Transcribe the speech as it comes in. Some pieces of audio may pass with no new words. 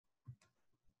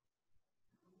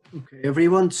Okay,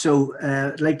 everyone. So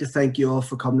I'd like to thank you all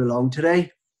for coming along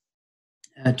today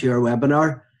to our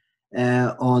webinar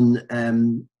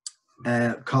on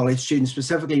college students,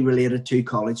 specifically related to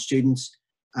college students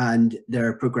and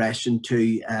their progression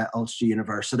to Ulster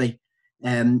University.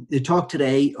 The talk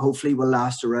today hopefully will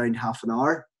last around half an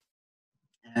hour.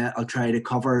 I'll try to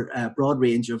cover a broad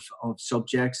range of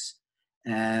subjects,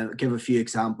 give a few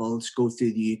examples, go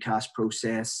through the UCAS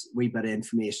process, wee bit of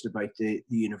information about the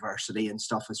university and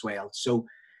stuff as well. So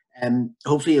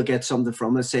hopefully you'll get something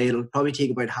from us. Say it'll probably take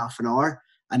about half an hour,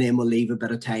 and then we'll leave a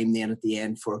bit of time then at the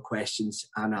end for questions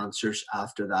and answers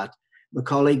after that. My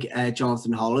colleague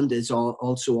Jonathan Holland is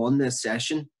also on this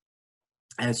session,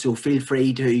 so feel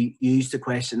free to use the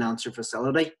question and answer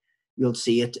facility. You'll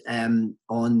see it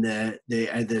on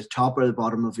the top or the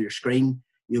bottom of your screen.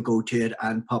 You'll go to it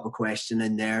and pop a question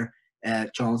in there.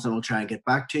 Jonathan will try and get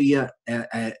back to you.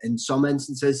 In some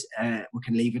instances, we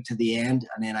can leave it to the end,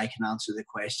 and then I can answer the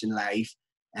question live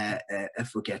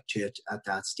if we get to it at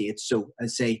that stage. So I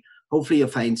say, hopefully you'll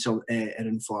find it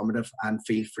informative, and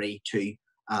feel free to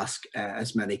ask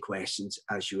as many questions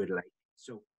as you would like.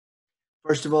 So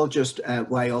first of all, just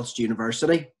why Ulster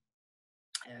University?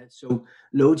 So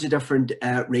loads of different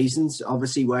reasons,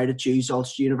 obviously, why to choose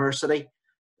Ulster University.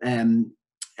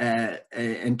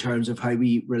 In terms of how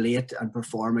we relate and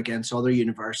perform against other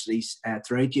universities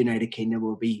throughout the United Kingdom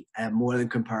will be more than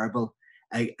comparable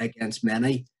against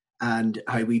many, and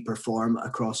how we perform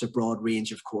across a broad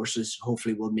range of courses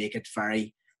hopefully will make it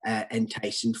very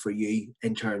enticing for you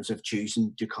in terms of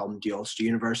choosing to come to Ulster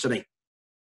University.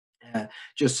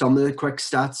 Just some of the quick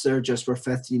stats there. Just we're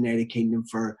 5th United Kingdom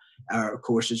for our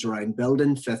courses around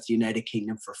building, 5th United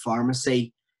Kingdom for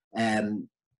pharmacy,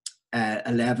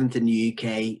 11th in the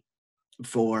UK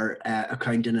for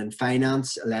accounting and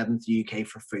finance, 11th UK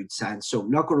for food science. So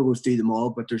I'm not going to go through them all,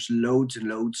 but there's loads and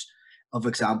loads of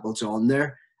examples on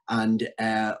there, and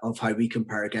of how we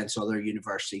compare against other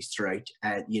universities throughout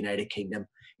the United Kingdom.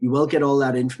 You will get all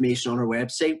that information on our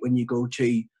website. When you go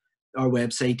to our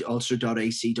website,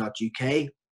 ulster.ac.uk,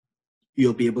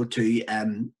 you'll be able to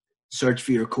search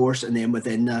for your course, and then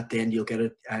within that, then you'll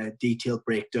get a detailed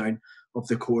breakdown of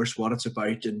the course, what it's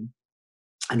about, and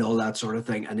all that sort of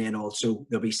thing. And then also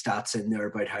there'll be stats in there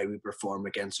about how we perform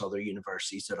against other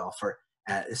universities that offer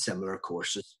similar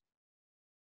courses.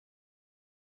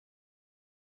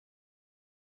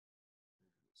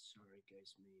 Sorry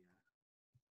guys, my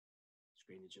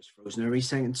screen is just frozen every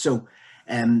second. So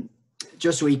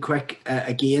just a wee quick,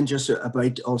 again, just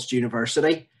about Ulster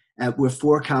University. We have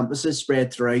 4 campuses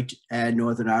spread throughout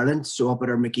Northern Ireland. So up at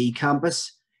our Magee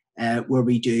campus, where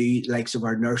we do likes of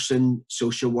our nursing,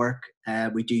 social work,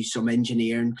 we do some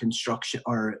engineering, construction,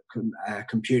 or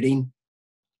computing,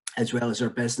 as well as our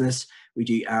business. We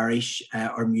do Irish,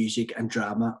 our music and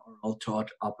drama are all taught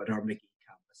up at our Magee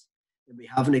campus. And we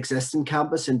have an existing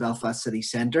campus in Belfast City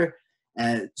Centre,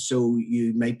 so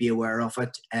you might be aware of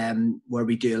it, where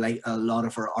we do like a lot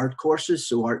of our art courses,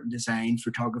 so art and design,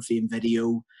 photography and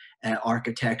video,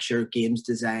 architecture, games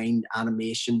design,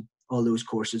 animation. All those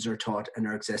courses are taught in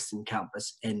our existing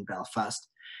campus in Belfast.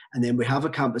 And then we have a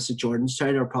campus at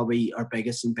Jordanstown, or probably our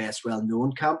biggest and best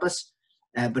well-known campus,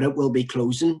 but it will be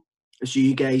closing. So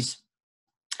you guys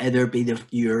either be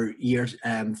your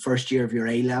first year of your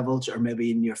A levels, or maybe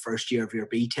in your first year of your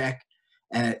BTEC.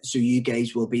 So you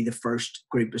guys will be the first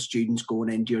group of students going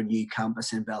into your new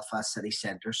campus in Belfast City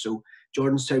Centre. So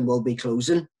Jordanstown will be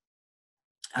closing.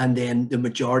 And then the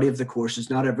majority of the courses,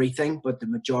 not everything, but the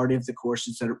majority of the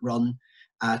courses that run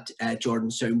at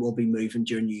Jordanstown will be moving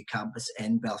to your new campus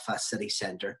in Belfast City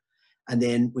Centre. And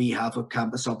then we have a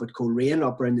campus up at Coleraine,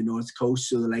 up around the north coast,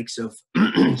 so the likes of,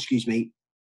 excuse me,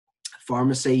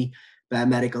 pharmacy,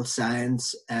 biomedical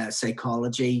science,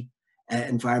 psychology,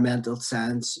 environmental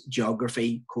science,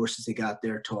 geography courses they got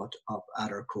there taught up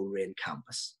at our Coleraine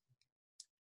campus.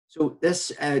 So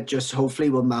this just hopefully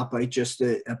will map out just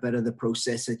a bit of the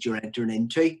process that you're entering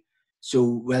into. So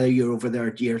whether you're over there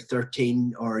at year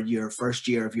 13 or your first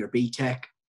year of your BTEC,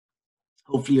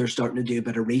 hopefully you're starting to do a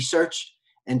bit of research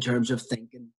in terms of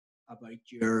thinking about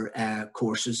your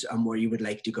courses and where you would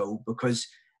like to go, because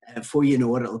before you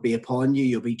know it, it'll be upon you.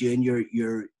 You'll be doing your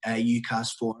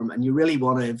UCAS form, and you really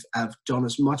want to have done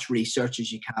as much research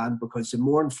as you can, because the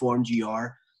more informed you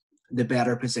are, the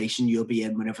better position you'll be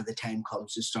in whenever the time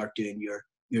comes to start doing your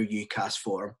UCAS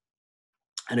form.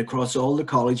 And across all the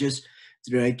colleges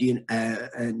throughout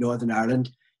Northern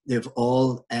Ireland, they've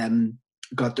all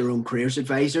got their own careers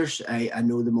advisors. I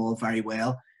know them all very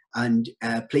well, and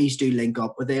please do link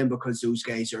up with them, because those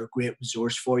guys are a great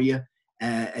resource for you,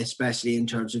 especially in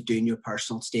terms of doing your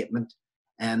personal statement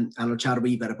And I'll chat a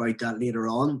wee bit about that later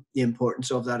on, the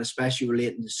importance of that, especially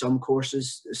relating to some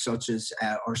courses such as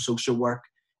our social work,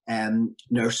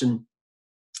 nursing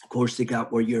course they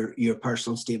got, where your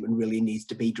personal statement really needs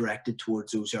to be directed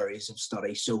towards those areas of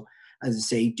study. So as I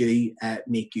say, do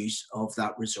make use of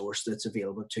that resource that's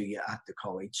available to you at the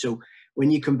college. So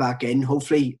when you come back in,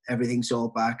 hopefully everything's all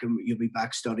back and you'll be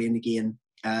back studying again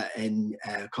in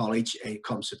college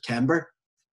come September.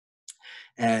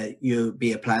 You'll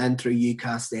be applying through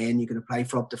UCAS then. You can apply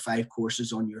for up to 5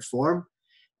 courses on your form.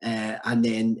 And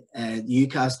then the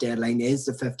UCAS deadline is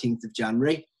the 15th of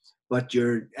January, but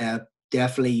you're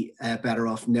definitely better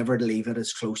off never to leave it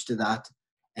as close to that.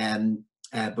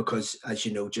 Because, as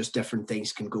you know, just different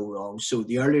things can go wrong. So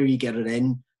the earlier you get it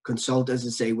in, consult, as I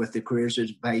say, with the careers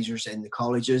advisors in the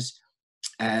colleges.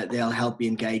 They'll help you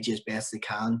and guide you as best they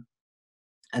can.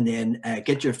 And then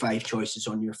get your 5 choices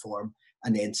on your form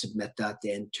and then submit that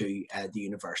then to the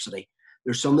university.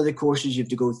 There's some of the courses you have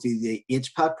to go through the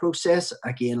HPAT process.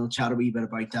 Again, I'll chat a wee bit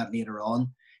about that later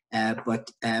on.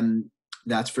 But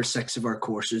that's for 6 of our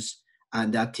courses.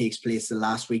 And that takes place the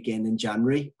last weekend in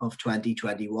January of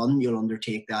 2021. You'll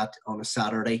undertake that on a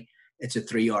Saturday. It's a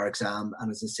 3-hour exam.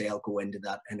 And as I say, I'll go into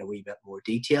that in a wee bit more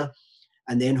detail.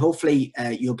 And then hopefully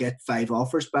you'll get 5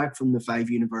 offers back from the 5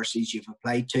 universities you've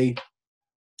applied to.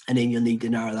 And then you'll need to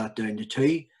narrow that down to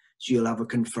 2. So you'll have a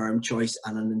confirmed choice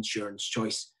and an insurance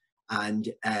choice. And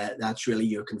that's really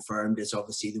your confirmed is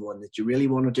obviously the one that you really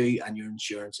want to do, and your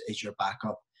insurance is your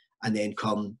backup. And then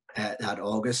come that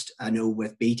August, I know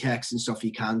with BTECs and stuff,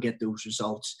 you can get those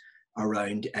results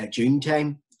around June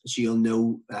time. So you'll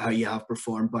know how you have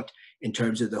performed. But in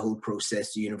terms of the whole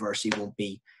process, the university won't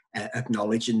be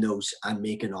acknowledging those and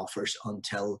making offers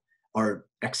until, or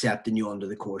accepting you under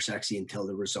the course actually, until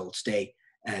the results day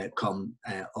come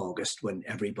August, when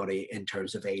everybody in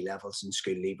terms of A levels and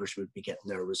school leavers would be getting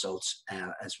their results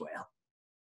as well.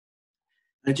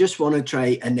 I just want to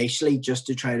try initially just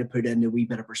to try to put in a wee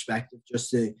bit of perspective,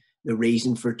 just the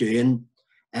reason for doing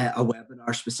a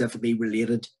webinar specifically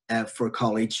related for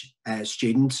college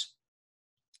students.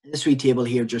 This wee table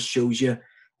here just shows you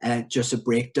just a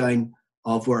breakdown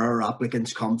of where our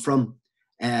applicants come from.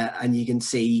 And you can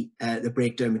see the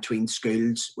breakdown between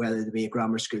schools, whether they be a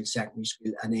grammar school, secondary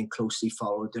school, and then closely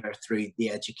followed there through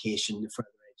the education, the further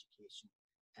education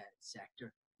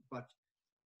sector. But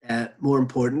more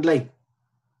importantly,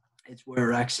 it's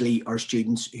where actually our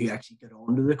students who actually get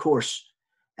onto the course,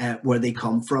 where they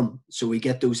come from. So we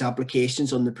get those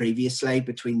applications on the previous slide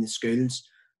between the schools,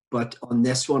 but on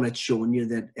this one it's showing you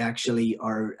that actually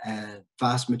our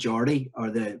vast majority,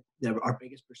 or our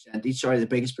biggest percentage, the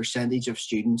biggest percentage of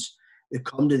students that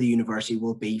come to the university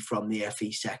will be from the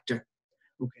FE sector.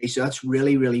 Okay, so that's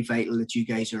really, really vital that you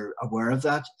guys are aware of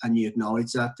that and you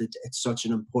acknowledge that it's such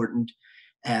an important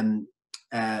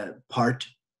part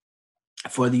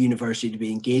for the university to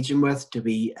be engaging with, to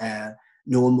be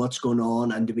knowing what's going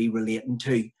on, and to be relating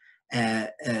to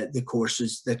the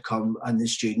courses that come and the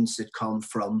students that come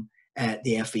from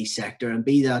the FE sector, and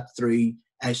be that through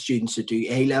students that do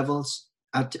A levels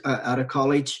at a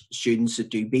college, students that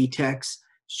do BTECs,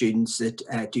 students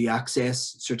that do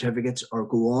access certificates, or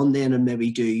go on then and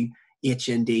maybe do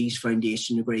HNDs,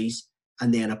 foundation degrees,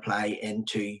 and then apply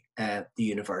into the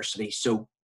university. So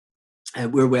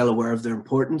we're well aware of their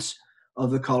importance of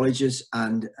the colleges,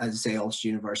 and as I say, Ulster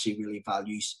University really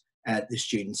values the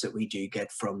students that we do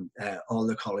get from all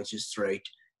the colleges throughout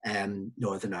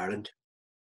Northern Ireland.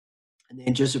 And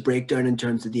then just a breakdown in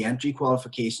terms of the entry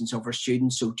qualifications of our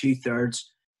students. So 2/3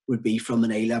 would be from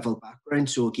an A-level background.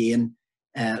 So again,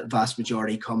 vast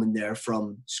majority coming there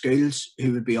from schools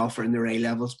who would be offering their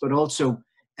A-levels, but also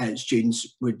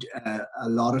students would, a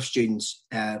lot of students,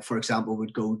 for example,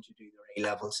 would go to do their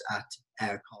A-levels at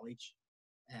college.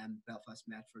 Belfast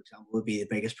Met, for example, would be the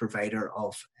biggest provider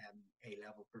of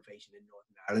A-level provision in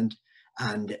Northern Ireland,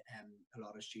 and a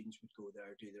lot of students would go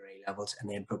there, do their A-levels, and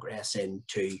then progress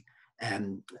into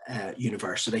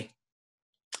university.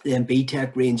 Then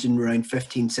BTEC, ranging around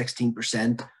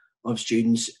 15–16% of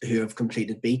students who have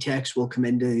completed BTECs will come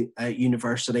into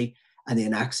university, and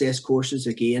then access courses,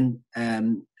 again,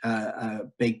 a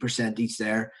big percentage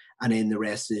there, and then the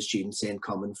rest of the students then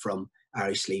coming from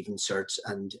Irish Leaving Certs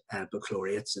and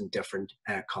baccalaureates and different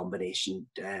combination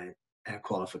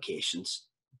qualifications.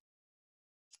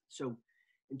 So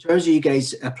in terms of you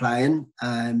guys applying,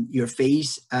 your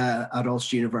fees at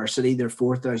Ulster University, they're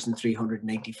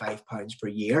 £4,395 per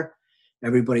year.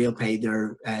 Everybody will pay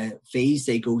their fees.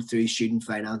 They go through Student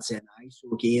Finance NI.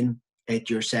 So again, at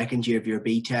your second year of your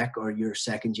BTEC or your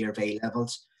second year of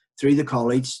A-levels, through the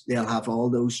college, they'll have all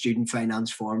those student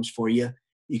finance forms for you.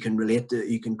 you can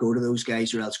you can go to those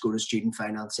guys, or else go to Student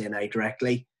Finance NI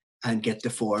directly and get the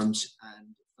forms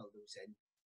and fill those in.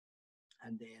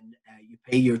 And then you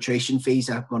pay your tuition fees.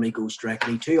 That money goes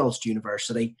directly to Ulster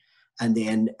University, and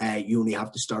then you only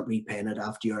have to start repaying it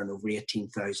after you earn over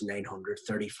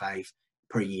 18,935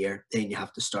 per year. Then you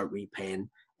have to start repaying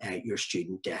your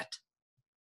student debt.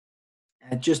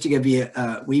 Just to give you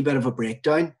a wee bit of a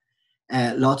breakdown,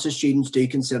 lots of students do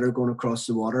consider going across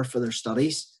the water for their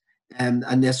studies,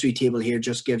 and this wee table here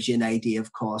just gives you an idea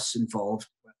of costs involved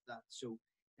with that. So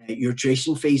your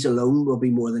tuition fees alone will be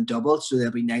more than double, so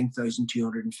they'll be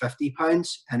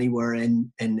 £9,250 anywhere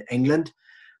in England.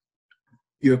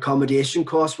 Your accommodation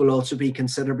costs will also be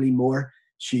considerably more,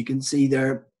 so you can see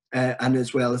there, and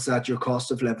as well as that, your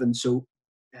cost of living. So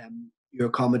your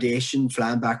accommodation,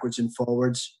 flying backwards and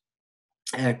forwards,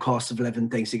 cost of living,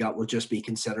 things like that will just be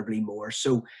considerably more.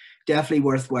 So definitely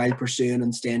worthwhile pursuing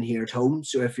and staying here at home.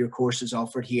 So if your course is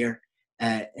offered here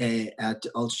at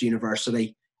Ulster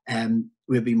University,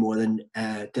 we'll be more than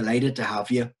delighted to have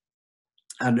you.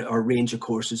 And our range of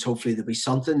courses, hopefully there'll be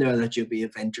something there that will be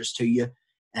of interest to you.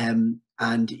 And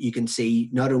you can see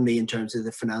not only in terms of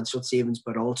the financial savings,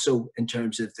 but also in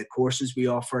terms of the courses we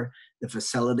offer, the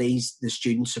facilities, the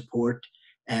student support,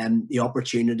 the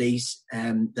opportunities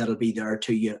that'll be there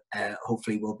to you,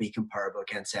 hopefully will be comparable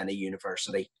against any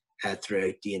university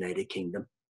throughout the United Kingdom.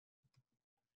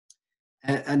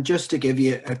 And just to give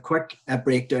you a quick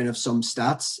breakdown of some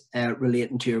stats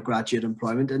relating to your graduate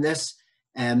employment in this,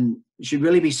 should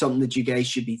really be something that you guys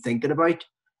should be thinking about,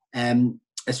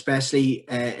 especially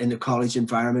in the college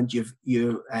environment.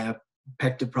 You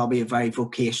picked probably a very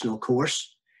vocational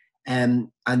course,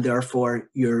 and therefore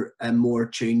you're more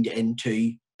tuned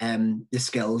into the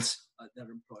skills that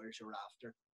employers are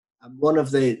after. And one of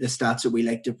the stats that we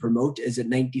like to promote is that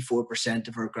 94%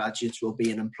 of our graduates will be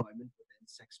in employment within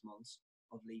 6 months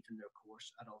of leaving their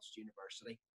course at Ulster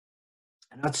University.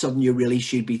 And that's something you really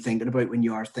should be thinking about when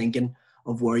you are thinking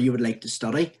of where you would like to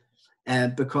study,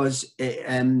 because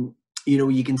you know,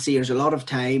 you can see there's a lot of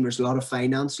time, there's a lot of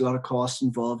finance, a lot of costs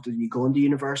involved when you go into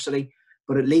university,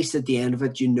 but at least at the end of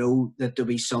it, you know that there'll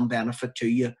be some benefit to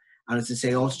you. And as I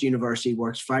say, Ulster University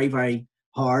works very, very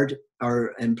hard,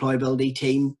 our employability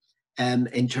team,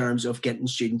 in terms of getting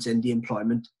students into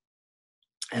employment.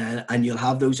 And you'll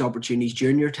have those opportunities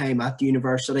during your time at the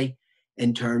university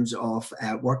in terms of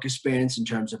work experience, in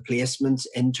terms of placements,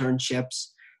 internships,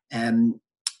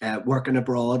 working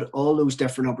abroad, all those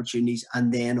different opportunities,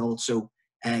 and then also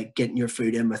getting your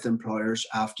foot in with employers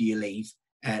after you leave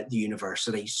the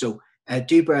university. So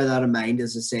do bear that in mind.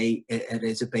 As I say, it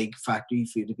is a big factor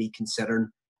for you to be considering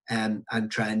and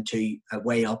trying to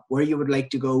weigh up where you would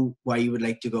like to go, why you would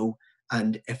like to go,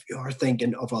 and if you're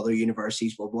thinking of other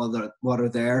universities, well, what are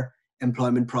their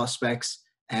employment prospects,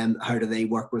 and how do they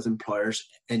work with employers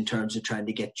in terms of trying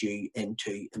to get you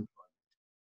into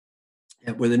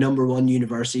employment. We're the #1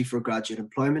 university for graduate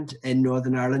employment in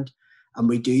Northern Ireland, and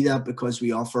we do that because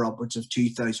we offer upwards of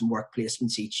 2,000 work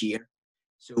placements each year.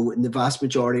 So in the vast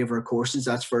majority of our courses,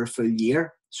 that's for a full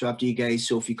year. So after you guys,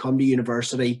 so if you come to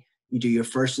university, you do your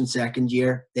first and second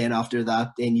year, then after that,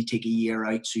 then you take a year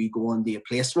out, so you go on to a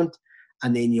placement,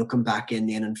 and then you'll come back in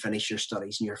then and finish your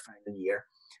studies in your final year.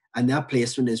 And that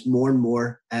placement is more and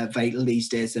more vital these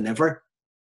days than ever,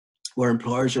 where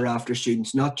employers are after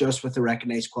students not just with the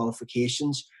recognised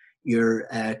qualifications, your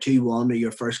 2-1 or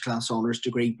your first class honours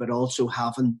degree, but also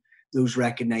having those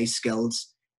recognised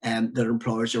skills that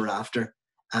employers are after.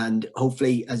 And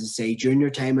hopefully, as I say, during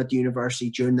your time at the university,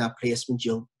 during that placement,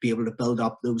 you'll be able to build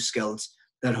up those skills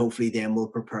that hopefully then will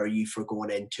prepare you for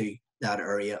going into that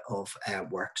area of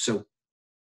work. So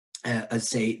as I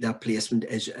say, that placement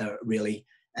is a really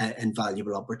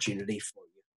invaluable opportunity for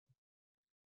you.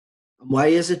 And why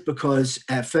is it? Because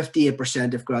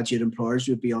 58% of graduate employers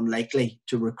would be unlikely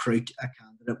to recruit a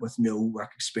candidate with no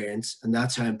work experience. And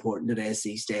that's how important it is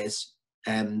these days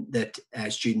that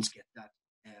students get that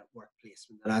work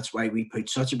placement. And that's why we put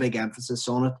such a big emphasis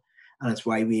on it. And it's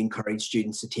why we encourage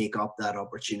students to take up that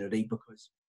opportunity, because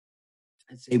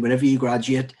I'd say whenever you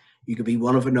graduate, you could be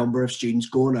one of a number of students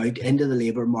going out into the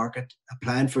labour market,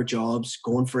 applying for jobs,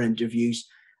 going for interviews.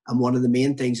 And one of the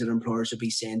main things that employers will be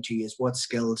saying to you is, what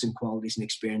skills and qualities and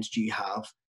experience do you have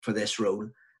for this role?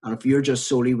 And if you're just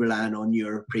solely relying on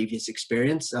your previous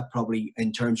experience, that probably,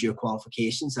 in terms of your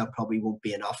qualifications, that probably won't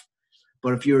be enough.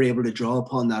 But if you're able to draw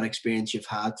upon that experience you've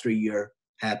had through your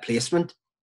placement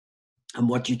and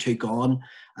what you took on,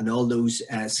 and all those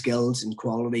skills and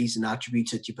qualities and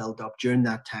attributes that you built up during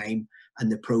that time,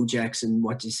 and the projects and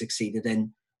what you succeeded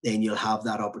in, then you'll have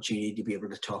that opportunity to be able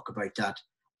to talk about that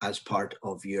as part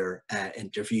of your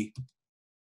interview.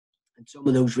 And some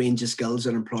of those range of skills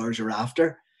that employers are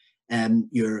after,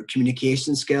 your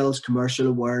communication skills, commercial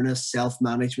awareness,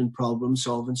 self-management, problem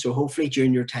solving. So hopefully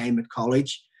during your time at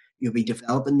college, you'll be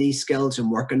developing these skills and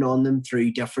working on them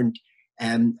through different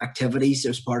activities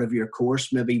as part of your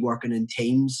course, maybe working in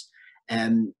teams,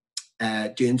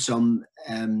 doing some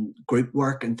group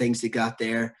work and things like that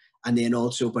there. And then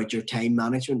also about your time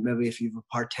management, maybe if you have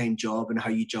a part-time job and how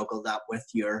you juggle that with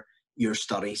your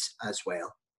studies as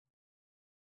well.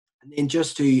 And then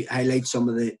just to highlight some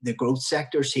of the growth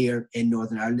sectors here in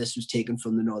Northern Ireland, this was taken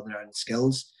from the Northern Ireland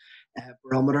Skills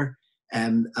Barometer.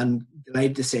 And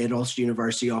delighted to say that Ulster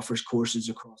University offers courses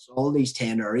across all these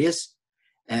 10 areas.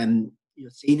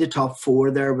 You'll see the top 4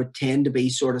 there would tend to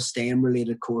be sort of STEM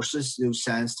related courses, those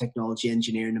science, technology,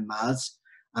 engineering and maths.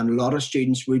 And a lot of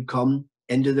students would come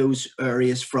into those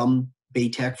areas from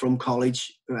BTEC, from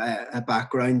college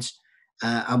backgrounds,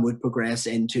 and would progress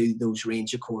into those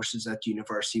range of courses that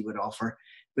university would offer.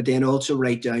 But then also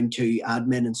right down to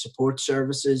admin and support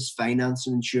services, finance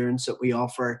and insurance that we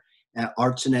offer,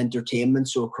 arts and entertainment.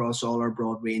 So across all our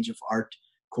broad range of art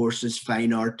courses,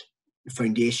 fine art,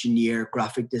 foundation year,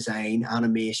 graphic design,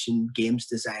 animation, games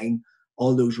design,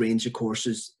 all those range of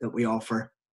courses that we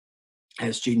offer,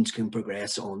 students can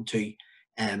progress on to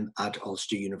at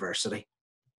Ulster University.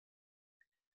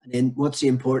 And then what's the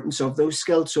importance of those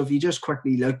skills? So if you just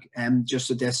quickly look just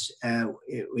at this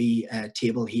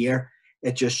table here,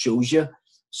 it just shows you.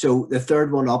 So the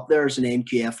third one up there is an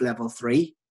NQF Level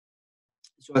 3.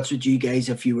 So that's what you guys,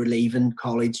 if you were leaving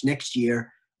college next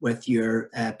year with your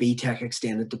BTEC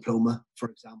extended diploma, for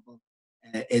example,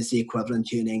 is the equivalent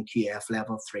to an NQF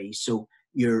Level 3. So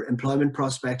your employment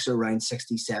prospects are around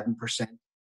 67%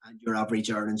 and your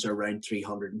average earnings are around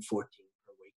 314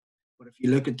 per week. But if you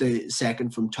look at the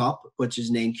second from top, which is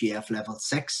an NQF Level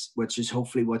 6, which is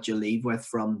hopefully what you'll leave with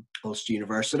from Ulster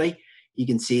University, you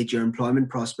can see that your employment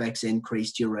prospects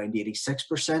increased to around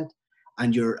 86%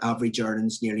 and your average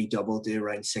earnings nearly doubled to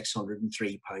around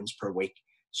 £603 per week.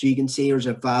 So you can see there's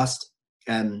a vast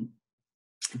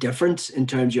difference in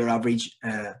terms of your average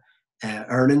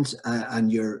earnings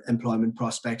and your employment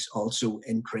prospects also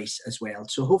increase as well.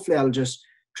 So hopefully I'll just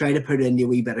try to put in a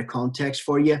wee bit of context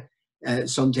for you.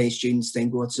 Sometimes students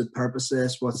think, what's the purpose of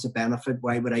this? What's the benefit?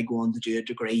 Why would I go on to do a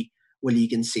degree? Well, you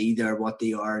can see there what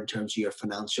they are in terms of your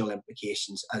financial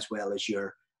implications as well as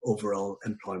your overall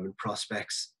employment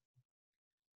prospects.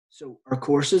 So our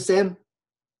courses then,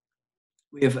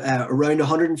 we have around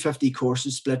 150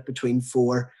 courses split between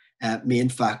 4 main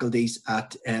faculties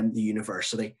at the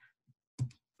university.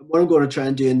 What I'm going to try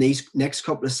and do in these next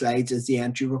couple of slides is the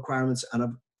entry requirements, and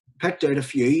I've picked out a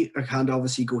few. I can't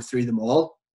obviously go through them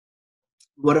all.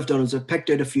 What I've done is I've picked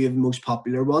out a few of the most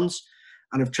popular ones,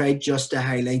 and I've tried just to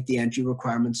highlight the entry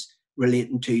requirements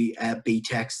relating to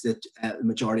BTECs that the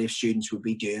majority of students would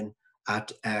be doing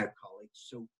at college.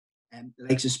 So the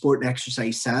likes of sport and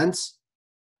exercise science.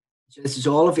 So this is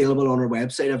all available on our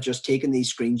website. I've just taken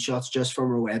these screenshots just from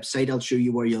our website. I'll show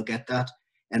you where you'll get that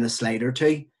in a slide or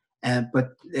two. But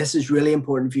this is really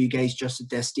important for you guys just at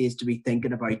this stage to be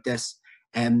thinking about this,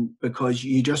 because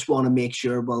you just want to make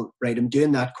sure, well, right, I'm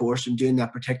doing that course, I'm doing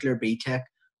that particular BTEC,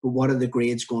 but what are the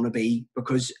grades going to be?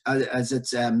 Because as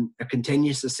it's a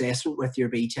continuous assessment with your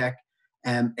BTEC,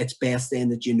 it's best then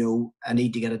that you know, I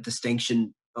need to get a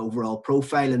distinction overall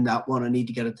profile in that one, I need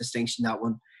to get a distinction in that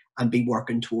one, and be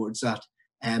working towards that.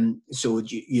 So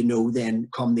you know then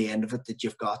come the end of it that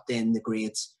you've got then the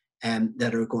grades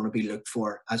that are going to be looked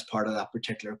for as part of that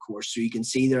particular course. So you can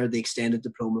see there the extended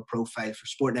diploma profile for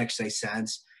sport and exercise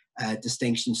science,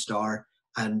 distinction star,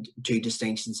 and 2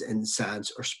 distinctions in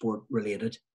science or sport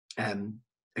related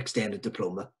extended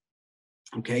diploma.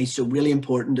 Okay, so really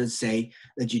important to say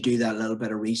that you do that little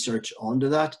bit of research onto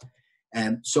that.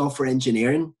 Software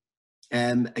engineering,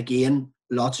 again,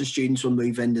 lots of students will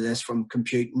move into this from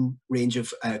computing, range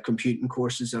of computing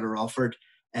courses that are offered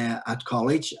at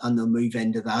college, and they'll move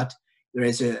into that. There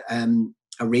is a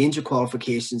range of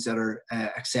qualifications that are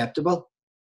acceptable,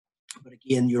 but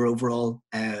again, your overall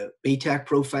BTEC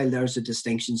profile, there's a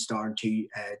distinction star and 2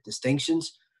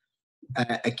 distinctions.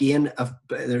 Again,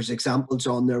 there's examples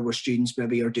on there where students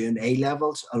maybe are doing A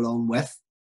levels along with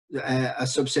a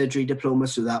subsidiary diploma,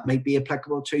 so that might be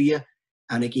applicable to you.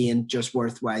 And again, just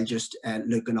worthwhile just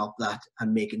looking up that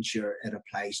and making sure it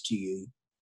applies to you.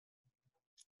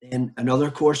 Then another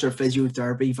course, or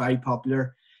physiotherapy, very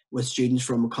popular with students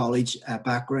from a college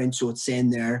background. So it's saying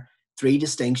there 3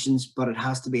 distinctions, but it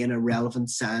has to be in a relevant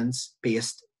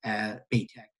science-based BTEC.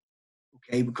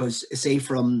 Okay, because say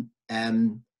from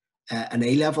an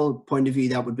A-level point of view,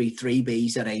 that would be 3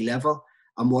 Bs at A-level,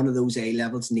 and one of those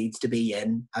A-levels needs to be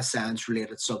in a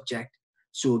science-related subject.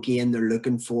 So again, they're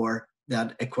looking for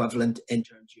that equivalent in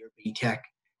terms of your BTEC,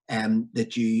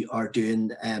 that you are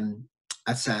doing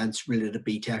a science related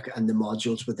BTEC, and the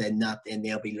modules within that, then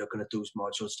they'll be looking at those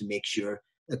modules to make sure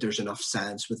that there's enough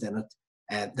science within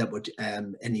it that would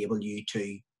enable you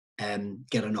to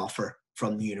get an offer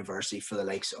from the university for the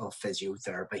likes of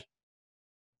physiotherapy.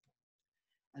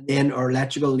 And then our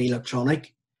electrical and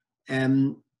electronic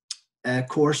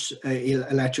course,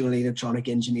 electrical and electronic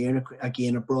engineering,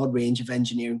 again, a broad range of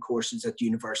engineering courses that the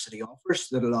university offers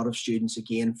that a lot of students,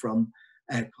 again, from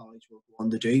college will go on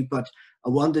to do. But I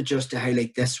wanted just to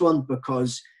highlight this one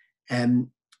because,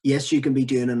 yes, you can be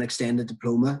doing an extended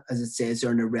diploma, as it says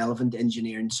there, in a relevant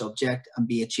engineering subject and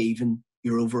be achieving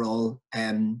your overall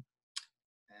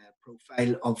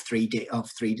profile of three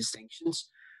distinctions.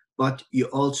 But you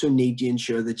also need to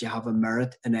ensure that you have a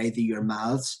merit in either your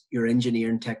maths, your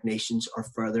engineering technicians, or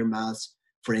further maths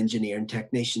for engineering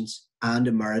technicians, and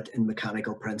a merit in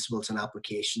mechanical principles and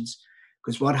applications.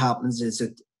 Because what happens is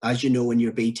that, as you know, in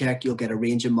your BTEC, you'll get a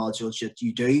range of modules that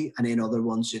you do, and then other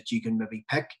ones that you can maybe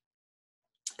pick.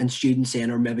 And students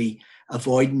then are maybe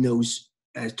avoiding those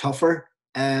tougher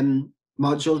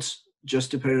modules, just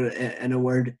to put it in a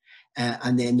word,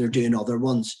 and then they're doing other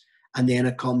ones. And then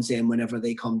it comes in whenever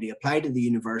they come to apply to the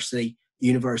university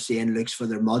then looks for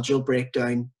their module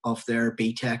breakdown of their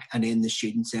BTEC, and then the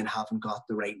students then haven't got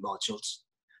the right modules.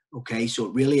 Okay, so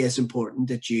it really is important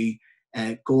that you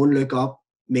go and look up,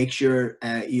 make sure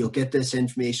you'll get this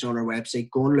information on our website,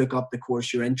 go and look up the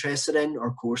course you're interested in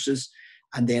or courses,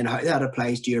 and then how that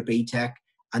applies to your BTEC.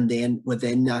 And then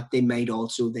within that, they might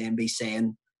also then be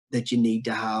saying that you need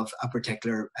to have a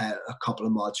particular, a couple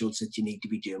of modules that you need to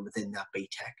be doing within that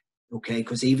BTEC. Okay,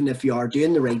 because even if you are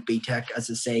doing the right BTEC, as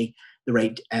I say, the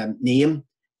right name,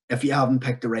 if you haven't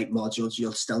picked the right modules,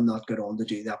 you'll still not get on to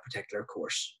do that particular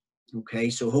course. Okay,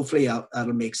 so hopefully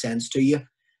that'll make sense to you.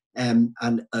 And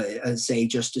as I say,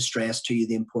 just to stress to you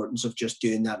the importance of just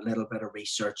doing that little bit of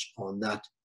research on that.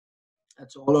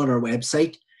 That's all on our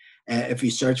website. If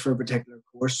you search for a particular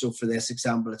course, so for this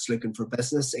example, it's looking for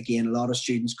business. Again, a lot of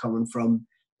students coming from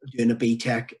doing a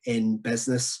BTEC in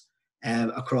business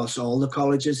across all the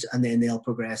colleges, and then they'll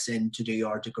progress in to do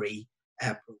our degree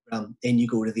program. Then you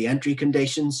go to the entry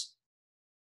conditions,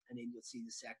 and then you'll see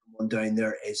the second one down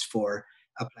there is for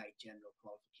applied general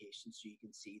qualifications. So you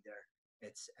can see there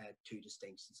it's 2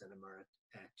 distinctions and a merit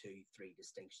to 3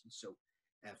 distinctions. So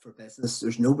for business,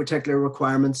 there's no particular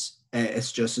requirements.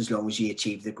 It's just as long as you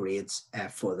achieve the grades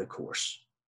for the course.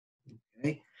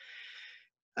 Okay.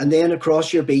 And then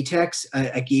across your BTECs,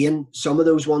 again, some of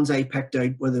those ones I picked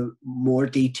out were the more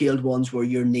detailed ones where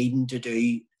you're needing to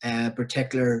do a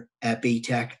particular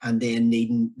BTEC, and then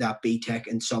needing that BTEC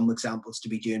in some examples to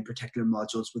be doing particular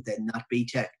modules within that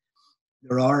BTEC.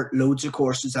 There are loads of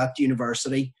courses at the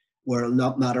university where it'll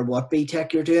not matter what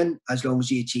BTEC you're doing, as long as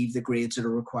you achieve the grades that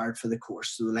are required for the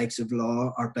course. So the likes of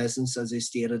law or business, as I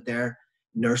stated there,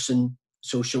 nursing,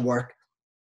 social work.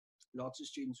 Lots of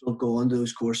students will go on to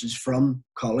those courses from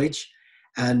college,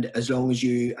 and as long as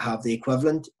you have the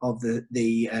equivalent of the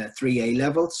 3A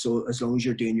level, so as long as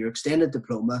you're doing your extended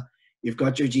diploma, you've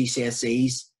got your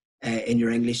GCSEs in your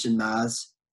English and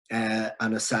Maths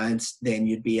and a science, then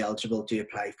you'd be eligible to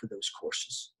apply for those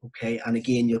courses. Okay, and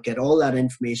again, you'll get all that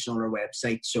information on our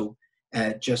website. So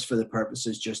just for the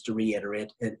purposes, just to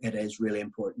reiterate, it is really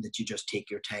important that you just take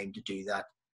your time to do that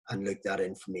and look that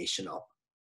information up.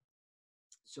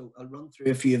 So I'll run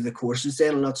through a few of the courses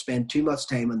then. I'll not spend too much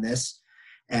time on this,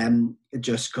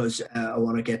 just because I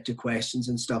want to get to questions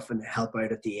and stuff and help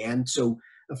out at the end. So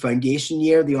a foundation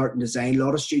year, the art and design, a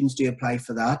lot of students do apply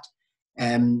for that.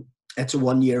 It's a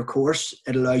 1-year course.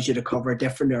 It allows you to cover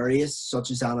different areas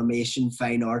such as animation,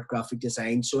 fine art, graphic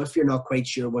design. So if you're not quite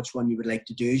sure which one you would like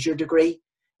to do as your degree,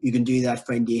 you can do that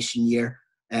foundation year,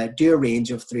 do a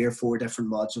range of 3 or 4 different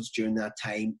modules during that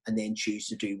time, and then choose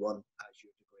to do one as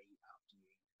your degree after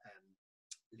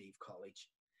you leave college.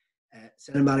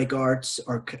 Cinematic arts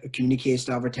or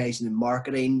communication, advertising and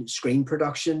marketing, screen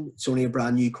production. It's only a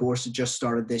brand new course that just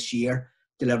started this year,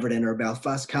 delivered in our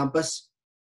Belfast campus.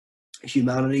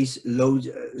 Humanities, loads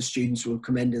of students will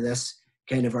come into this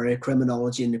kind of area,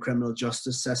 criminology and the criminal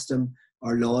justice system.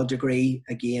 Our law degree,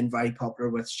 again, very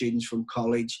popular with students from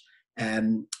college,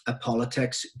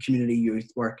 politics, community youth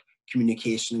work,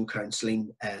 communication and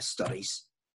counselling studies.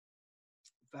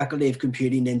 Faculty of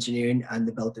Computing, Engineering and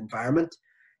the Built Environment,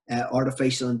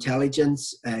 artificial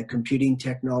intelligence, computing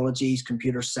technologies,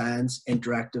 computer science,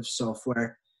 interactive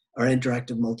software, or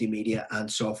interactive multimedia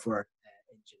and software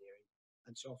engineering.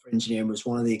 And software engineering was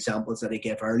one of the examples that I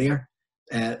gave earlier.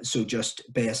 So just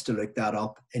best to look that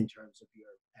up in terms of your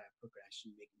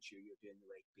progression, making sure you're doing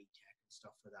the right BTEC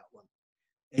stuff for that one.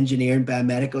 Engineering,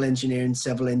 biomedical engineering,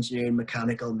 civil engineering,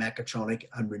 mechanical, mechatronic,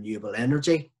 and renewable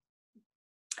energy.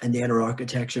 And then our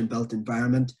architecture and built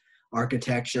environment,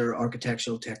 architecture,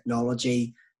 architectural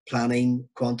technology, planning,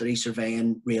 quantity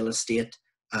surveying, real estate,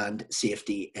 and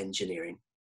safety engineering.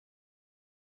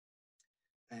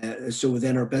 So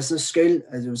within our business school,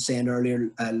 as I was saying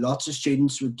earlier, lots of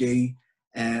students would do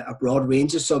a broad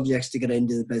range of subjects to get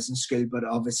into the business school, but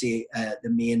obviously the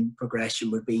main progression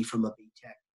would be from a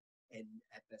BTEC in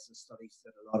business studies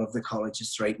that a lot of the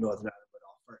colleges throughout Northern Ireland would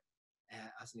offer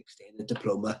as an extended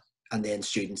diploma, and then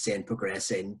students then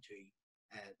progress into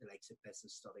the likes of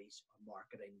business studies or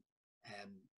marketing,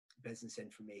 business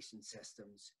information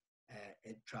systems,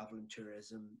 travel and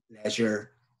tourism,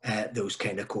 leisure, those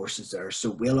kind of courses there.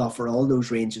 So we'll offer all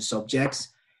those range of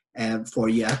subjects for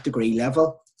you at degree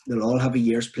level. They'll all have a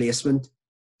year's placement.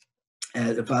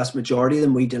 The vast majority of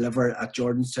them we deliver at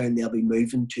Jordanstown. They'll be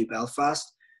moving to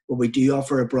Belfast, but we do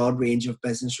offer a broad range of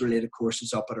business related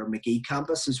courses up at our Magee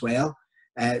campus as well.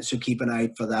 So keep an eye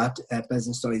out for that.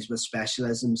 Business studies with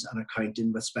specialisms and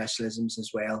accounting with specialisms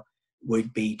as well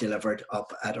would be delivered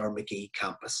up at our Magee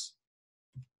campus.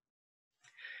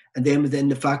 And then within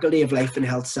the Faculty of Life and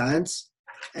Health Science,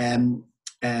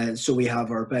 so we have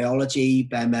our biology,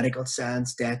 biomedical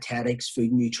science, dietetics,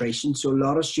 food and nutrition. So a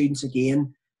lot of students,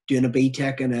 again, doing a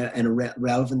BTEC in a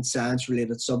relevant science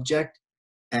related subject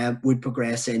would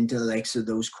progress into the likes of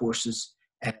those courses.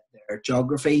 Their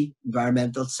geography,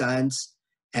 environmental science,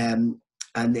 and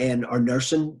then our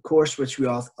nursing course, which we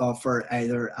offer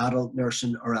either adult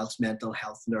nursing or else mental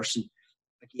health nursing.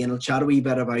 Again, I'll chat a wee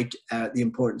bit about the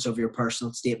importance of your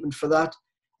personal statement for that.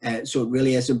 So it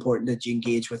really is important that you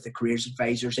engage with the careers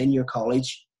advisors in your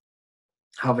college,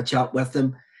 have a chat with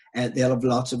them. They'll have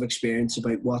lots of experience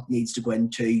about what needs to go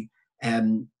into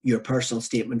your personal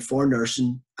statement for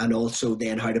nursing, and also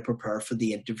then how to prepare for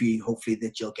the interview, hopefully,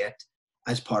 that you'll get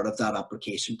as part of that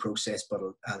application process. But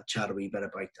I'll chat a wee bit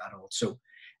about that also.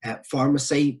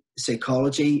 Pharmacy,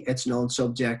 psychology, it's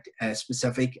non-subject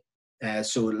specific.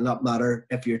 So it'll not matter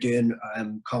if you're doing a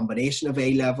combination of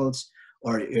A levels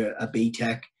or a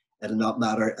BTEC, it'll not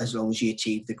matter as long as you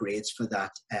achieve the grades for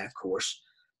that course.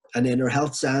 And then our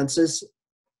health sciences,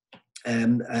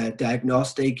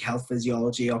 diagnostic, health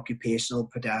physiology, occupational,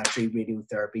 podiatry,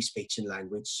 radiotherapy, speech and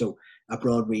language. So a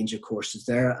broad range of courses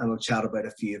there, and I'll chat about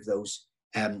a few of those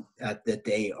that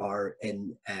they are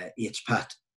in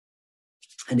HPAT.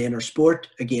 And then our sport,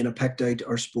 again, I picked out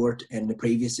our sport in the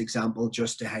previous example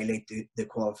just to highlight the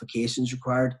qualifications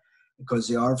required, because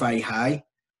they are very high.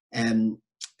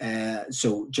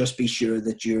 So just be sure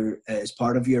that you're, as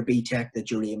part of your BTEC, that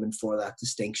you're aiming for that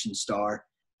distinction star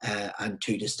and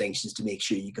 2 distinctions to make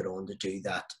sure you get on to do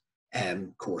that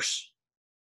course.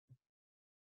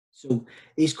 So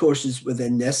these courses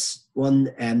within this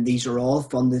one, these are all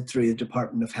funded through the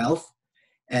Department of Health.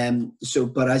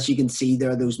 But as you can see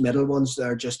there, those middle ones that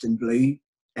are just in blue,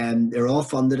 they're all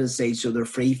funded, as I say, so they're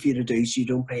free for you to do, so you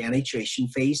don't pay any tuition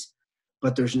fees.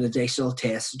 But there's an additional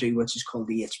test to do, which is called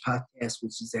the HPAT test,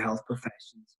 which is the Health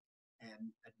Professions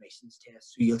Admissions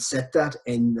Test. So you'll sit that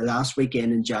in the last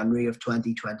weekend in January of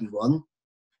 2021.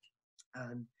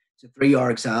 And it's a 3-hour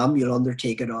exam. You'll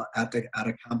undertake it at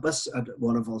a campus, at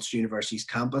one of Ulster University's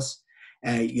campus.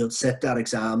 You'll sit that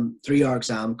exam, 3-hour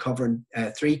exam, covering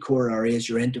 3 core areas: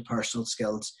 your interpersonal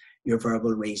skills, your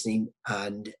verbal reasoning,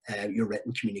 and your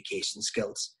written communication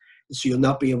skills. So you'll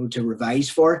not be able to revise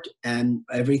for it, and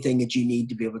everything that you need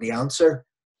to be able to answer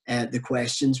the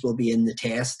questions will be in the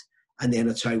test, and then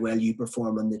it's how well you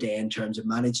perform on the day in terms of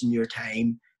managing your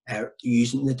time,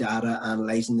 using the data,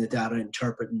 analysing the data,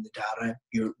 interpreting the data,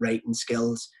 your writing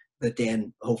skills, that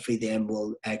then hopefully then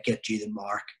will get you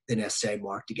the necessary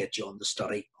mark to get you on the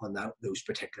study on those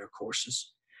particular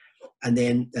courses. And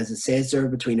then, as it says there,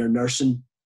 between our nursing,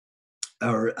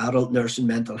 our adult nursing,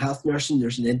 mental health nursing,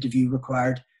 there's an interview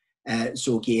required.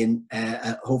 So again,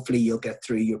 hopefully you'll get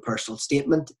through your personal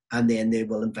statement, and then they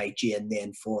will invite you in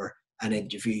then for an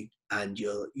interview. And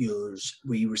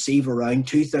we receive around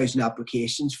 2,000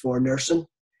 applications for nursing.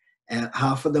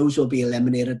 Half of those will be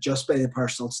eliminated just by the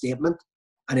personal statement,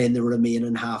 and then the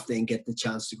remaining half then get the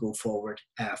chance to go forward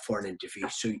for an interview.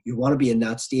 So you want to be in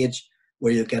that stage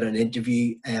where you'll get an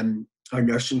interview. Our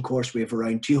nursing course, we have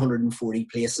around 240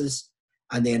 places,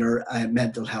 and then our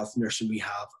mental health nursing, we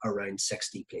have around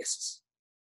 60 places.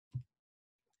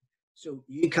 So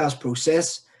UCAS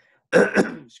process,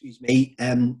 excuse me,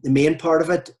 the main part of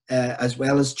it, as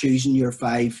well as choosing your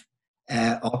 5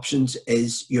 options,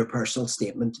 is your personal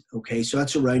statement. Okay, so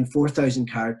that's around 4,000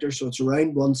 characters, so it's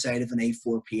around one side of an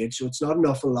A4 page, so it's not an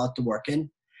awful lot to work in.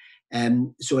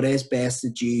 So it is best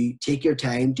that you take your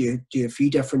time, do a few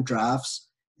different drafts.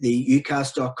 The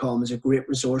ucas.com is a great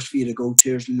resource for you to go to.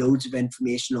 There's loads of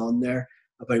information on there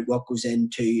about what goes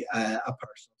into a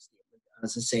personal statement.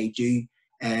 As I say, do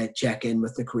check in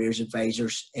with the careers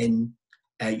advisors in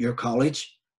your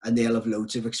college, and they'll have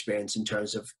loads of experience in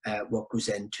terms of what goes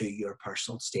into your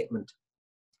personal statement.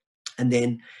 And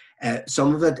then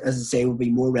some of it, as I say, will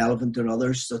be more relevant than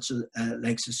others, such as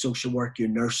like social work, your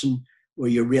nursing, where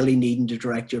you're really needing to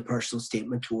direct your personal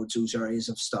statement towards those areas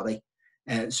of study.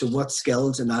 So what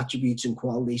skills and attributes and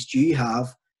qualities do you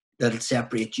have that'll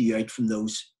separate you out from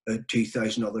those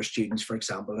 2,000 other students, for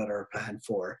example, that are applying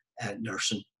for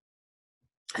nursing?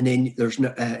 And then there's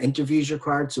interviews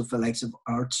required. So for the likes of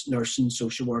arts, nursing,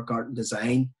 social work, art and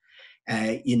design,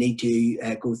 you need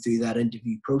to go through that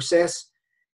interview process.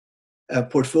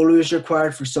 Portfolio is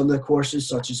required for some of the courses,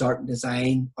 such as art and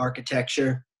design,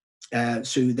 architecture.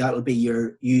 So that'll be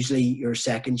usually your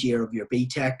second year of your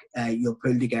BTEC. You'll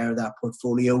pull together that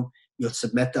portfolio. You'll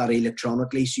submit that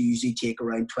electronically. So you usually take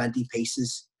around 20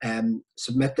 pieces.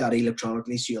 Submit that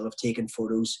electronically. So you'll have taken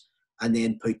photos and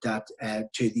then put that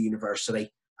to the university.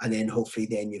 And then hopefully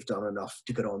then you've done enough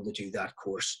to get on to do that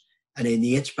course. And then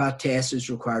the HPAT test is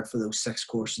required for those 6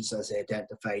 courses as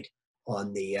identified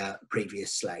on the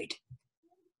previous slide.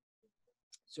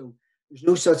 So there's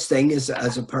no such thing as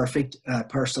a perfect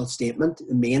personal statement.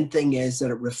 The main thing is that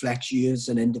it reflects you as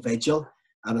an individual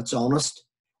and it's honest.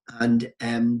 And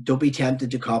don't be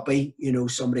tempted to copy,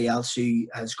 somebody else who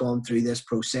has gone through this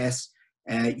process.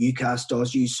 UCAS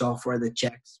does use software that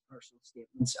checks personal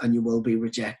statements, and you will be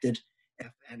rejected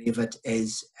if any of it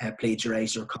is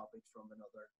plagiarized or copied from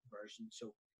another version.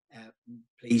 So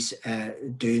please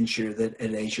do ensure that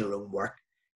it is your own work.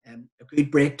 A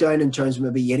good breakdown in terms of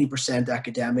maybe 80%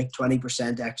 academic,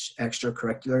 20%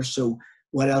 extracurricular. So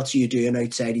what else are you doing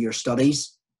outside of your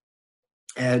studies?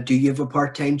 Do you have a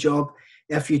part-time job?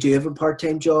 If you do have a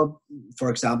part-time job,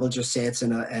 for example, just say it's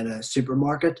in a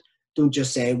supermarket, don't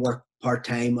just say work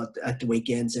part-time at the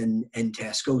weekends in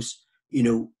Tesco's.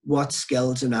 What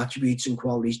skills and attributes and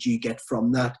qualities do you get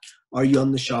from that? Are you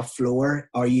on the shop floor?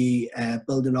 Are you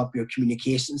building up your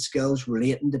communication skills,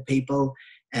 relating to people,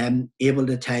 able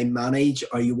to time manage?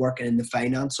 Are you working in the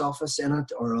finance office in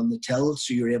it or on the till,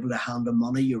 so you're able to handle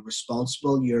money, you're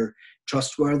responsible, you're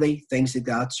trustworthy, things like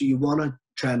that? So you want to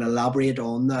try and elaborate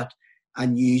on that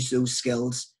and use those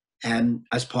skills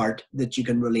as part that you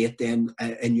can relate then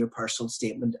in your personal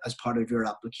statement as part of your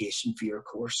application for your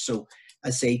course. So I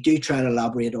say, do try and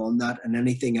elaborate on that, and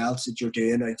anything else that you're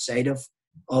doing outside of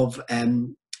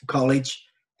college,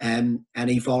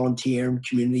 any volunteering,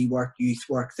 community work, youth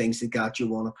work, things like that, you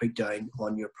want to put down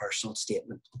on your personal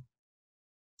statement.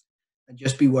 And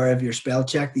just beware of your spell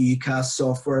check. The UCAS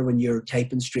software, when you're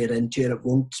typing straight into it, it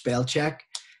won't spell check.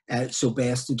 So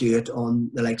best to do it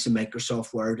on the likes of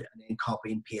Microsoft Word and then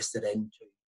copy and paste it into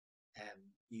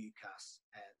UCAS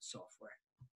software.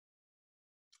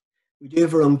 We do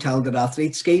have our own talented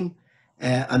athlete scheme,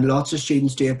 and lots of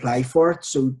students do apply for it.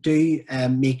 So do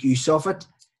make use of it.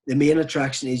 The main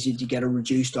attraction is that you get a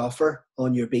reduced offer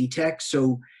on your BTEC.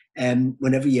 So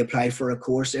whenever you apply for a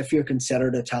course, if you're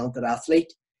considered a talented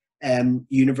athlete,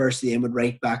 university would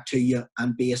write back to you,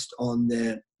 and based on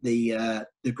the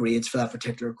grades for that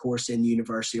particular course in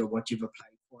university or what you've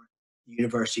applied for, the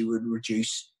university would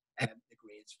reduce the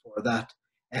grades for that.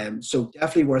 So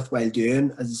definitely worthwhile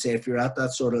doing. As I say, if you're at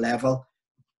that sort of level,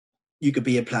 you could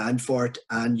be applying for it,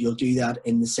 and you'll do that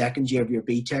in the second year of your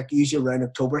BTEC, usually around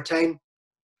October time.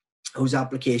 Those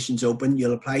applications open.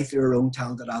 You'll apply through our own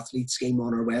talented athlete scheme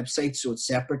on our website, so it's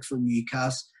separate from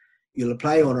UCAS. You'll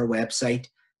apply on our website,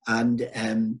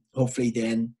 and hopefully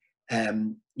then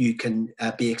you can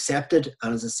be accepted,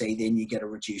 and as I say, then you get a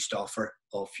reduced offer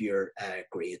of your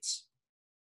grades.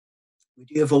 We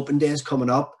do have open days coming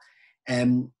up.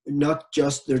 They're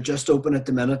just open at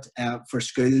the minute for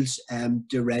schools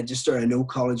to register. I know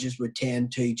colleges would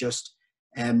tend to just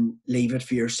leave it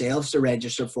for yourselves to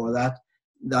register for that.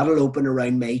 That'll open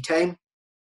around May time.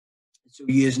 So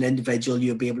you as an individual,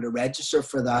 you'll be able to register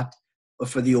for that, or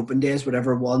for the open days,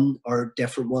 whatever one or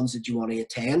different ones that you want to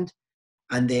attend.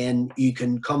 And then you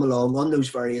can come along on those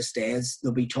various days.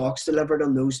 There'll be talks delivered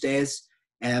on those days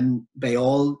by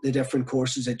all the different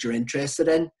courses that you're interested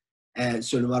in.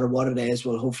 So no matter what it is,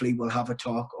 hopefully we'll have a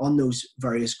talk on those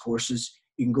various courses.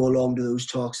 You can go along to those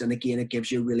talks, and again, it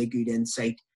gives you a really good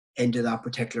insight into that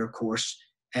particular course.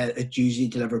 It's usually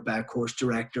delivered by a course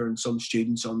director and some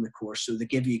students on the course, so they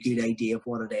give you a good idea of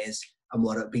what it is and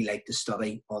what it'd be like to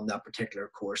study on that particular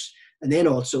course. And then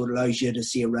also it allows you to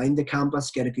see around the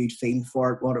campus, get a good feel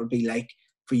for it, what it would be like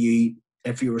for you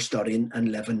if you were studying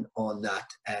and living on that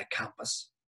campus.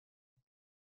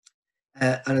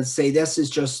 And I'd say this is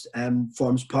just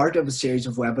forms part of a series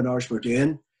of webinars we're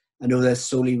doing. I know that's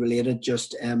solely related,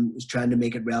 just is trying to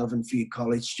make it relevant for you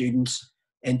college students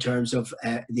in terms of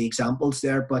the examples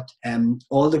there. But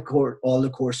all the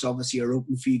course obviously are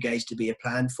open for you guys to be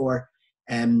applying for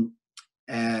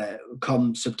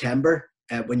come September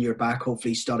when you're back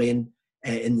hopefully studying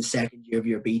in the second year of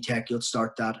your BTEC. You'll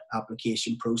start that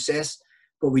application process.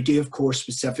 But we do have course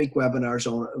specific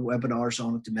webinars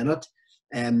on at the minute.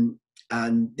 And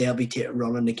they'll be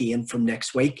running again from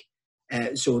next week.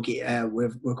 So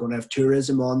we're going to have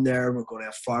tourism on there, we're going to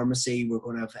have pharmacy, we're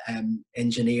going to have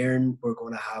engineering, we're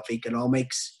going to have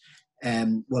economics,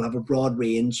 we'll have a broad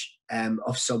range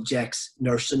of subjects,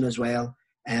 nursing as well,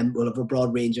 we'll have a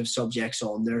broad range of subjects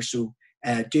on there. So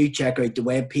do check out the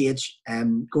webpage,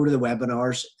 go to the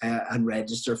webinars and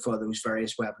register for those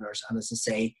various webinars. And as I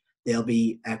say, they'll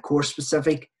be course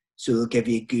specific. So they'll give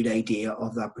you a good idea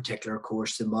of that particular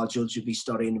course, the modules you'll be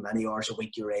studying, how many hours a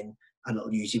week you're in, and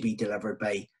it'll usually be delivered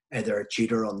by either a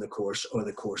tutor on the course or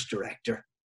the course director.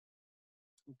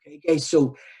 Okay, guys,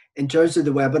 so in terms of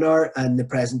the webinar and the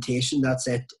presentation, that's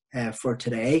it for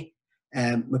today.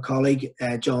 My colleague,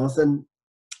 Jonathan,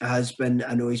 has been,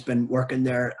 I know he's been working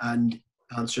there and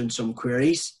answering some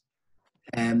queries.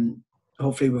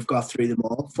 Hopefully we've got through them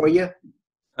all for you.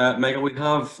 Michael, we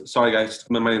have, sorry guys,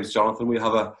 my name is Jonathan. We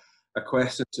have a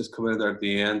question just coming in there at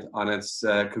the end, and it's,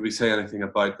 could we say anything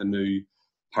about the new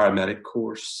paramedic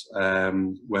course,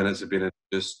 when has it been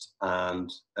introduced, and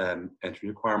entry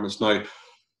requirements? Now,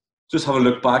 just have a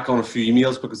look back on a few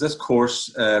emails, because this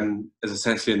course is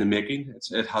essentially in the making.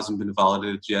 It hasn't been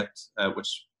validated yet,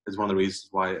 which is one of the reasons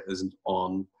why it isn't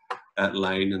on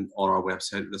line and on our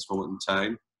website at this moment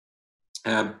in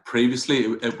time. Previously,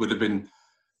 it would have been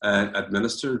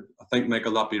administered, I think,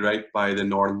 Michael, that be right, by the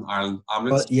Northern Ireland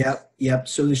Ambulance. Yep.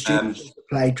 So the students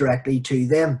apply directly to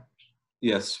them.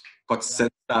 Yes, but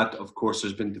since that, of course,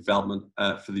 there's been development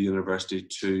for the university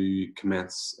to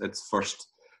commence its first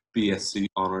BSc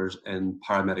honours in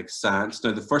paramedic science.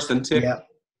 Now, the first intake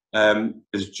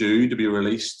is due to be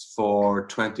released for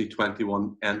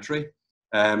 2021 entry.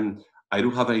 I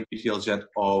don't have any details yet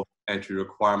of entry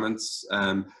requirements.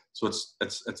 So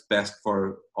it's best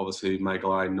for, obviously,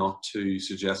 Michael and I not to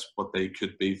suggest what they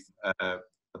could be at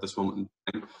this moment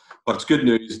in time. But it's good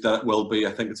news that it will be.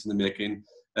 I think it's in the making,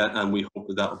 and we hope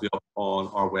that will be up on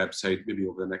our website maybe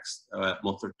over the next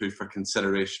month or two for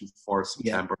consideration for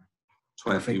September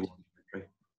 21.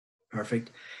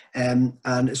 Perfect. And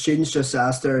students just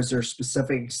asked there, is there a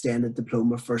specific extended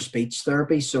diploma for speech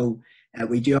therapy? So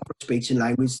we do offer speech and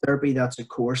language therapy. That's a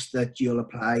course that you'll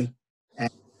apply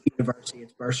university.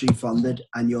 It's bursary funded,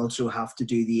 and you also have to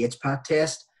do the HPAT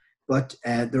test, but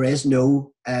there is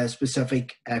no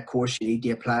specific course you need to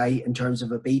apply in terms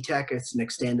of a BTEC. It's an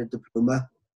extended diploma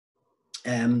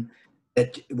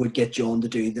that would get you on to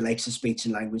do the likes of speech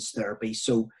and language therapy.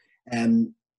 So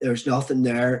there's nothing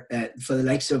there for the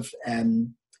likes of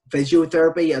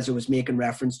physiotherapy, as I was making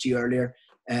reference to earlier.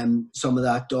 Some of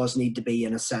that does need to be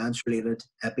in a science related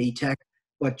BTEC,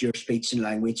 but your speech and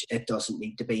language, it doesn't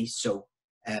need to be. So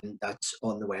that's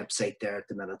on the website there at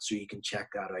the minute, so you can check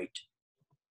that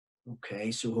out. Okay,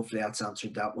 so hopefully that's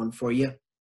answered that one for you.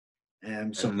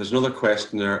 So there's another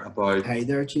question there about, hi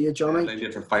there to you,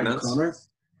 Johnny, for finance. Connor.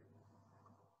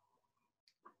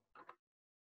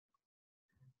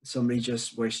 Somebody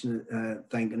just wishing,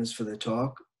 thanking us for the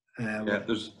talk. Yeah,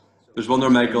 there's one there,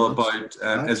 Michael, about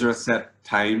is there a set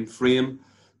time frame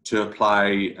to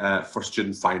apply for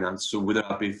student finance? So would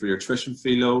that be for your tuition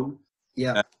fee loan?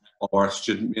 Yeah. Or a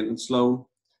student maintenance loan?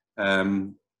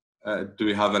 Do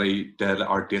we have any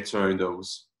dates around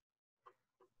those?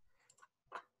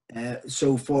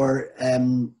 So for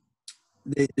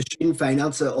the student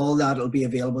finance, all that will be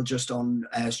available just on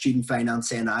Student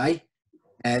Finance NI.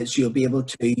 So you'll be able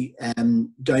to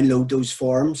download those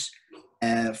forms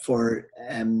for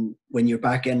when you're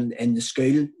back in the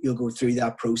school. You'll go through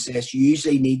that process. You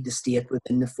usually need to state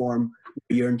within the form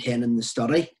where you're intending to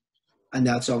study, and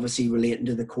that's obviously relating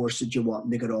to the course that you're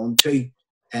wanting to get on to.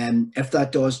 If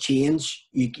that does change,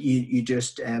 you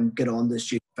just get on the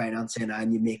Student Finance NI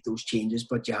and you make those changes,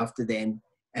 but you have to then,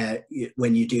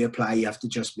 when you do apply, you have to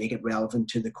just make it relevant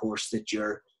to the course that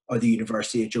you're, or the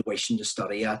university that you're wishing to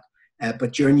study at.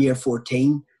 But during year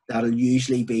 14, that'll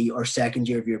usually be, or second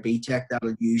year of your BTEC,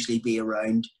 that'll usually be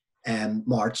around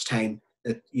March time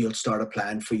that you'll start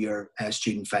applying for your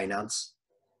student finance.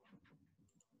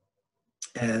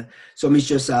 Somebody's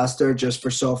just asked there, just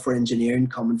for software engineering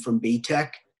coming from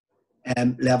BTEC,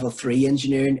 level 3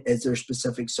 engineering, is there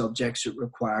specific subjects that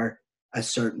require a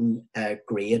certain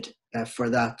grade for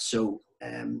that. So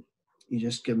you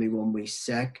just give me one wee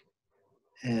sec.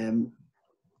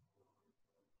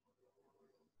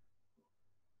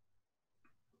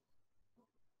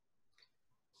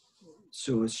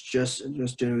 So it's just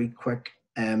doing a wee quick.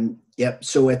 Yep.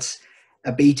 So it's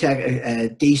a BTEC, a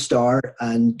D star,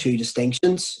 and 2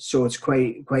 distinctions. So it's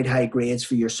quite high grades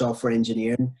for your software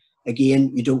engineering.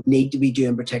 Again, you don't need to be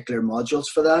doing particular modules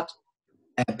for that,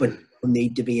 but you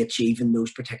need to be achieving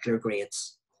those particular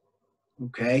grades.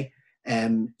 Okay.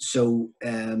 So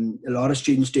a lot of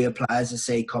students do apply, as I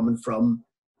say, coming from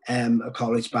a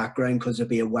college background, because there'll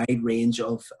be a wide range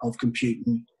of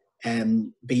computing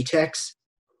BTECs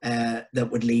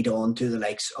that would lead on to the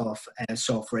likes of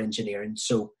software engineering.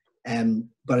 So,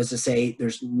 but as I say,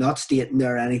 there's not stating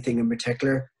there anything in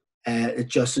particular.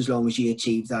 Just as long as you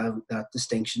achieve that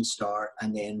distinction star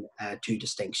and then 2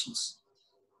 distinctions.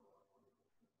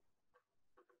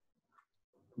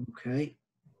 Okay.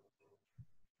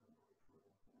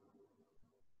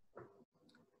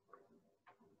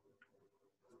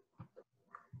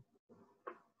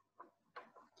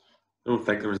 I don't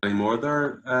think there was any more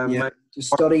there. Yeah, to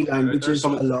study languages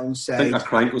alongside. I think a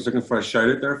crank was looking for a shout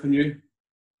out there from you.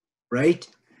 Right.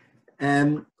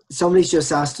 Somebody's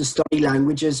just asked to study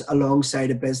languages alongside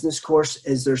a business course.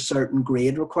 Is there certain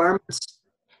grade requirements?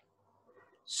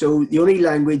 So the only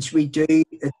language we do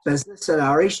is business and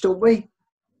Irish, don't we?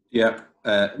 Yeah.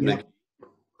 Albert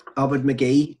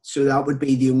McGee. So that would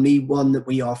be the only one that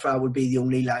we offer. That would be the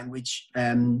only language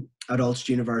at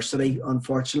Ulster University,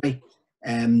 unfortunately.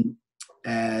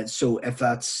 So if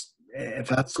that's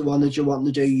the one that you're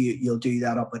wanting to do, you'll do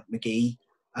that up at McGee.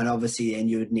 And obviously then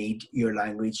you would need your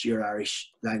language, your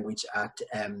Irish language at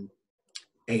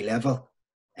A level.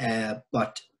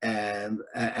 But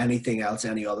anything else,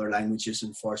 any other languages,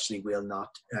 unfortunately,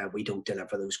 we don't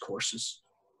deliver those courses.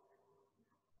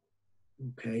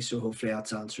 Okay, so hopefully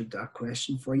that's answered that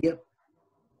question for you.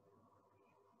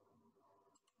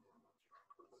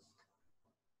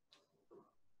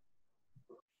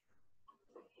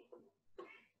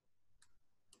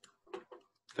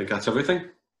 I think that's everything.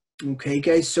 Okay,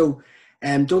 guys, so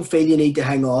don't feel you need to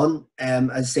hang on. As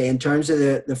I say, in terms of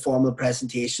the formal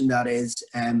presentation, that is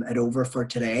it over for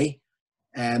today.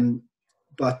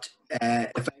 But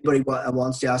if anybody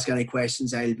wants to ask any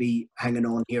questions, I'll be hanging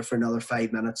on here for another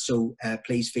 5 minutes. So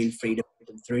please feel free to put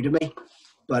them through to me.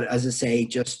 But as I say,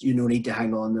 just you no need to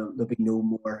hang on. There'll be no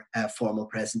more formal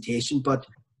presentation. But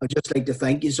I'd just like to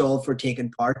thank you all for taking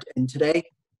part in today.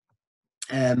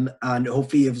 And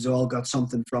hopefully you've all got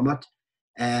something from it.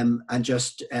 And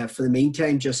just for the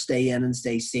meantime, just stay in and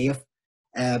stay safe.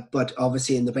 But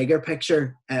obviously in the bigger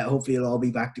picture, hopefully you'll all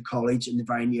be back to college in the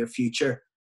very near future.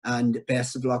 And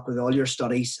best of luck with all your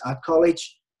studies at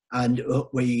college. And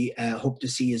we hope to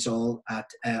see you all at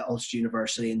Ulster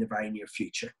University in the very near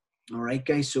future. All right,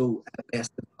 guys. So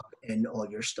best of luck in all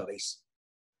your studies.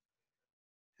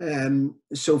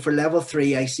 So for level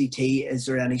 3 ICT, is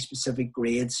there any specific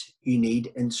grades you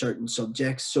need in certain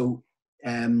subjects? So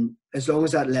as long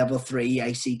as that level 3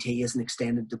 ICT is an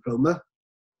extended diploma,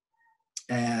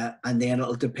 and then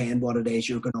it'll depend what it is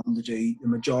you're going on to do. The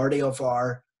majority of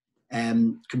our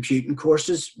computing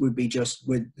courses would be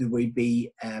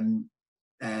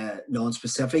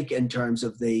non-specific in terms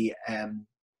of the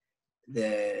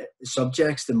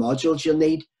subjects, the modules you'll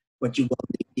need, but you will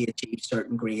need to achieve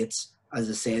certain grades. As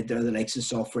I said, they're the likes of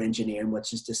software engineering,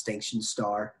 which is distinction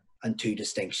star and 2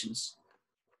 distinctions.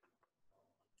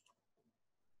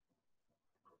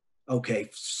 Okay,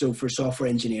 so for software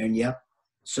engineering, yeah.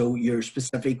 So your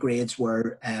specific grades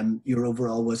were, your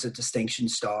overall was a distinction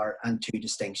star and 2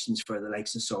 distinctions for the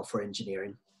likes of software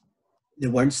engineering. They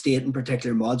weren't stating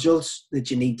particular modules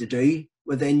that you need to do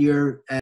within your